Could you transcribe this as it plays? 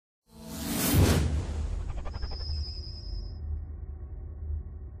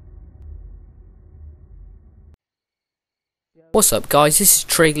What's up guys, this is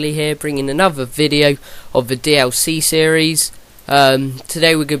Trigley here bringing another video of the DLC series.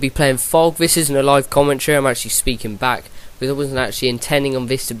 Today we're going to be playing Fog. This isn't a live commentary, I'm actually speaking back because I wasn't actually intending on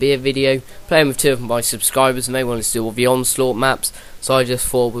this to be a video. Playing with two of my subscribers and they wanted to do all the Onslaught maps, so I just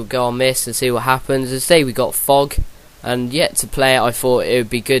thought we'll go on this and see what happens. Today we got Fog, and yet to play it I thought it would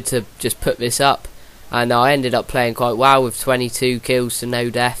be good to just put this up, and I ended up playing quite well with 22 kills to no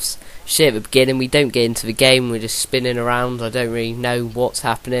deaths. Shit, at the beginning we don't get into the game, we're just spinning around. I don't really know what's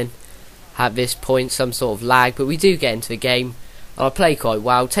happening at this point, some sort of lag, but we do get into the game and I play quite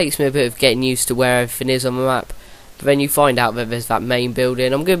well. It takes me a bit of getting used to where everything is on the map, but then you find out that there's that main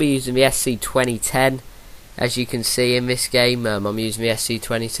building. I'm going to be using the SC2010 as you can see in this game. I'm using the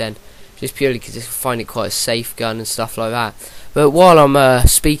SC2010 just purely because I find it quite a safe gun and stuff like that. But while I'm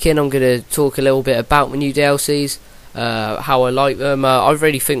speaking, I'm going to talk a little bit about the new DLCs. How I like them. I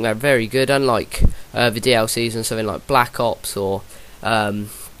really think they're very good, unlike the DLCs and something like Black Ops or Modern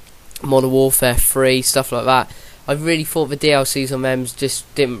Warfare 3, stuff like that. I really thought the DLCs on them just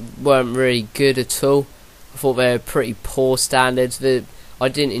weren't really good at all. I thought they were pretty poor standards. I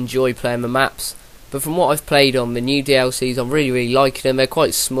didn't enjoy playing the maps, but from what I've played on the new DLCs, I'm really liking them. They're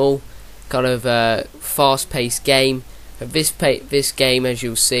quite small, kind of fast-paced game. This game, as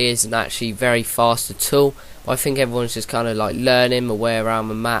you'll see, isn't actually very fast at all. I think everyone's just kind of like learning the way around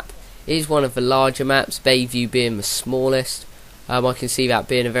the map. It is one of the larger maps, Bayview being the smallest. I can see that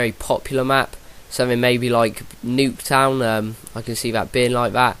being a very popular map. Something maybe like Nuketown, I can see that being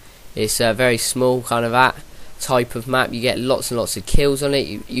like that. It's very small, kind of that type of map. You get lots and lots of kills on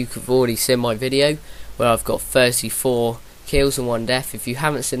it. You could have already seen my video where I've got 34 kills and 1 death. If you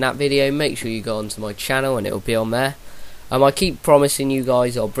haven't seen that video, make sure you go onto my channel and it'll be on there. I keep promising you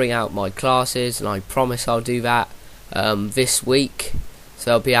guys I'll bring out my classes, and I promise I'll do that this week.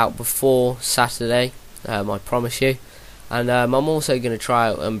 So they'll be out before Saturday, I promise you. And I'm also going to try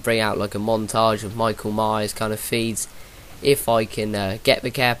out and bring out like a montage of Michael Myers kind of feeds if I can get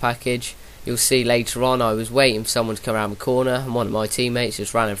the care package. You'll see later on I was waiting for someone to come around the corner and one of my teammates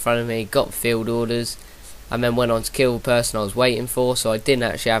just ran in front of me, got field orders, and then went on to kill the person I was waiting for, so I didn't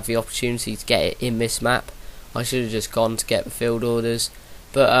actually have the opportunity to get it in this map. I should have just gone to get the field orders.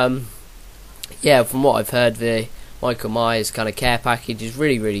 But yeah, from what I've heard, the Michael Myers kind of care package is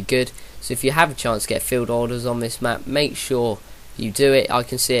really good. So if you have a chance to get field orders on this map, make sure you do it. I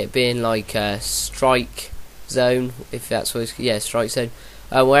can see it being like a strike zone, if that's what it's, yeah, strike zone,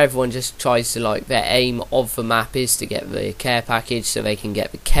 where everyone just tries to, like, their aim of the map is to get the care package so they can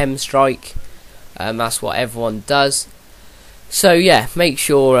get the chem strike. That's what everyone does. So yeah, make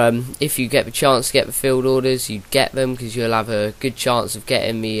sure if you get the chance to get the field orders, you get them, because you'll have a good chance of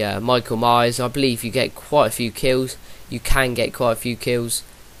getting the Michael Myers. I believe you get quite a few kills. You can get quite a few kills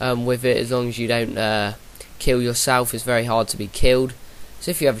with it, as long as you don't kill yourself. It's very hard to be killed.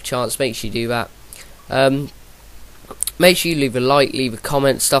 So if you have a chance, make sure you do that. Make sure you leave a like, leave a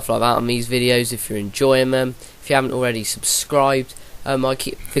comment, stuff like that on these videos if you're enjoying them. If you haven't already subscribed,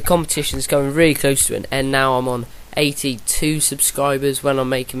 the competition's coming really close to an end now. I'm on 82 subscribers when I'm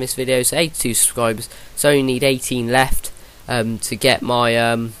making this video, so 82 subscribers, so I only need 18 left to get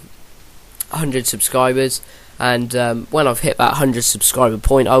my 100 subscribers, and when I've hit that 100 subscriber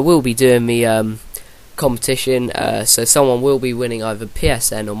point, I will be doing the competition, so someone will be winning either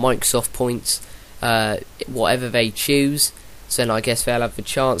PSN or Microsoft points, whatever they choose. So then I guess they'll have the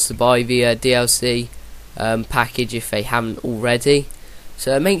chance to buy the DLC package if they haven't already.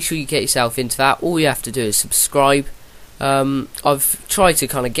 So make sure you get yourself into that. All you have to do is subscribe. I've tried to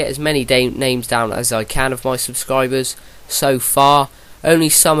kind of get as many names down as I can of my subscribers so far. Only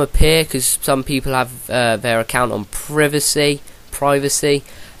some appear because some people have their account on privacy. So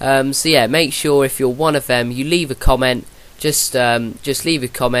yeah, make sure if you're one of them, you leave a comment. Just leave a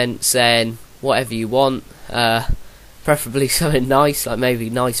comment saying whatever you want. Preferably something nice, like maybe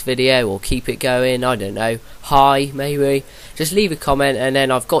nice video, or keep it going, I don't know, hi maybe. Just leave a comment and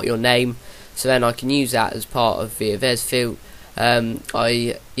then I've got your name, so then I can use that as part of the events field. So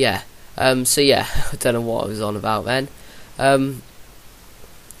yeah, I don't know what I was on about then.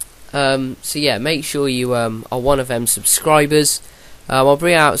 So yeah, make sure you are one of them subscribers. I'll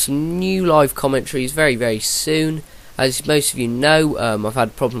bring out some new live commentaries very soon. As most of you know, I've had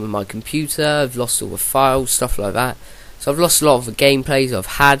a problem with my computer, I've lost all the files, stuff like that. So I've lost a lot of the gameplays I've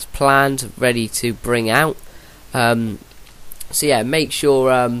had planned, ready to bring out. So yeah, make sure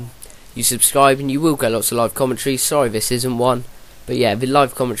you subscribe and you will get lots of live commentaries. Sorry this isn't one, but yeah, the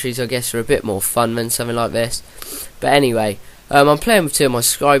live commentaries I guess are a bit more fun than something like this. But anyway, I'm playing with two of my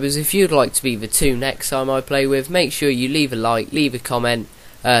subscribers. If you'd like to be the two next time I play with, make sure you leave a like, leave a comment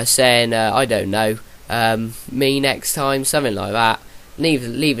saying, I don't know, me next time, something like that.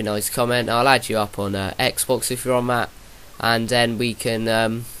 Leave a nice comment. I'll add you up on Xbox if you're on that, and then we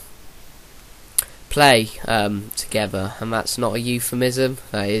can play together. And that's not a euphemism.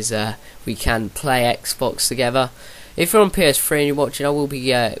 That is, we can play Xbox together. If you're on PS3 and you're watching, I will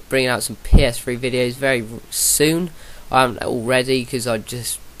be bringing out some PS3 videos very soon. I haven't already because I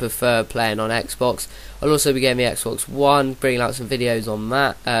just prefer playing on Xbox. I'll also be getting the Xbox One, bringing out some videos on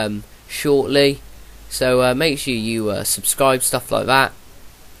that shortly. So make sure you subscribe, stuff like that.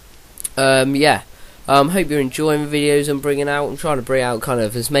 Yeah. Hope you're enjoying the videos I'm bringing out. I'm trying to bring out kind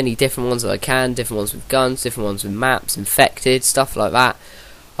of as many different ones as I can. Different ones with guns, different ones with maps, infected, stuff like that.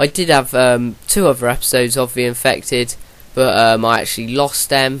 I did have 2 other episodes of the infected, but I actually lost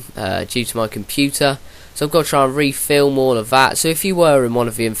them due to my computer. So I've got to try and refilm all of that. So if you were in one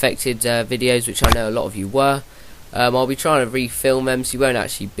of the infected videos, which I know a lot of you were, I'll be trying to refilm them, so you won't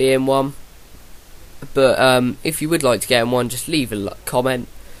actually be in one. But if you would like to get in one, just leave a comment,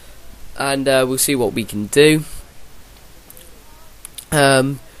 and we'll see what we can do.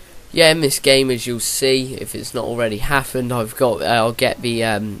 Yeah, in this game, as you'll see, if it's not already happened, I'll get the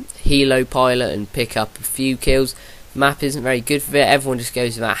helo pilot and pick up a few kills. The map isn't very good for it. Everyone just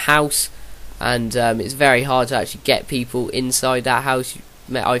goes to that house, and it's very hard to actually get people inside that house.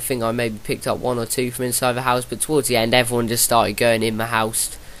 I think I maybe picked up 1 or 2 from inside the house, but towards the end, everyone just started going in the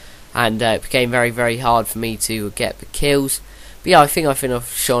house, and it became very, very hard for me to get the kills. But yeah, I think I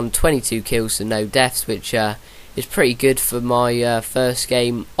finished on 22 kills to no deaths, which is pretty good for my first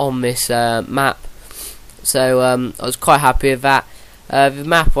game on this map. So I was quite happy with that. The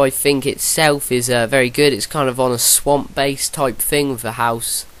map, I think itself, is very good. It's kind of on a swamp-based type thing with a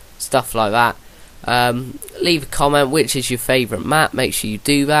house, stuff like that. Leave a comment which is your favourite map. Make sure you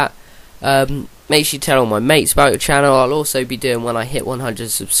do that. Make sure you tell all my mates about your channel. I'll also be doing when I hit 100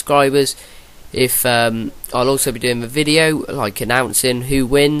 subscribers. I'll also be doing the video, like announcing who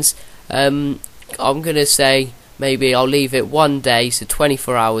wins. I'm gonna say maybe I'll leave it 1 day, so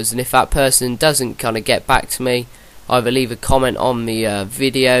 24 hours, and if that person doesn't kind of get back to me, either leave a comment on the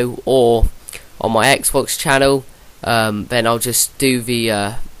video or on my Xbox channel, then I'll just do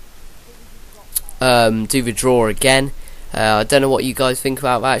the draw again. I don't know what you guys think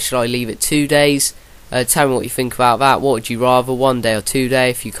about that. Should I leave it 2 days? Tell me what you think about that. What would you rather, 1 day or 2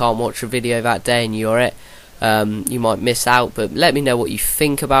 days? If you can't watch a video that day and you're it, you might miss out, but let me know what you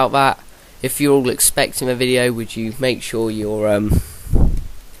think about that. If you're all expecting a video, would you make sure you're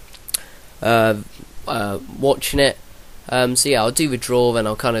watching it? So yeah, I'll do the draw, then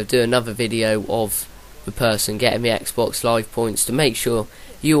I'll kind of do another video of the person getting the Xbox Live points to make sure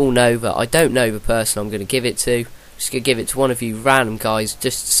you all know that I don't know the person I'm going to give it to. Just going to give it to one of you random guys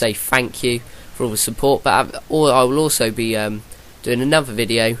just to say thank you for all the support. But I will also be doing another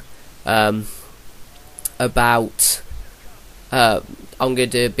video about I'm going to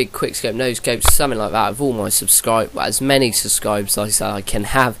do a big quick scope, no scope, something like that, of all my as many subscribers as I can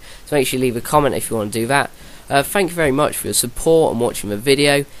have. So make sure you leave a comment if you want to do that. Thank you very much for your support and watching the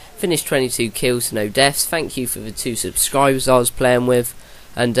video. Finished 22 kills to no deaths. Thank you for the 2 subscribers I was playing with,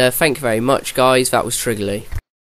 and thank you very much, guys. That was Triggerly.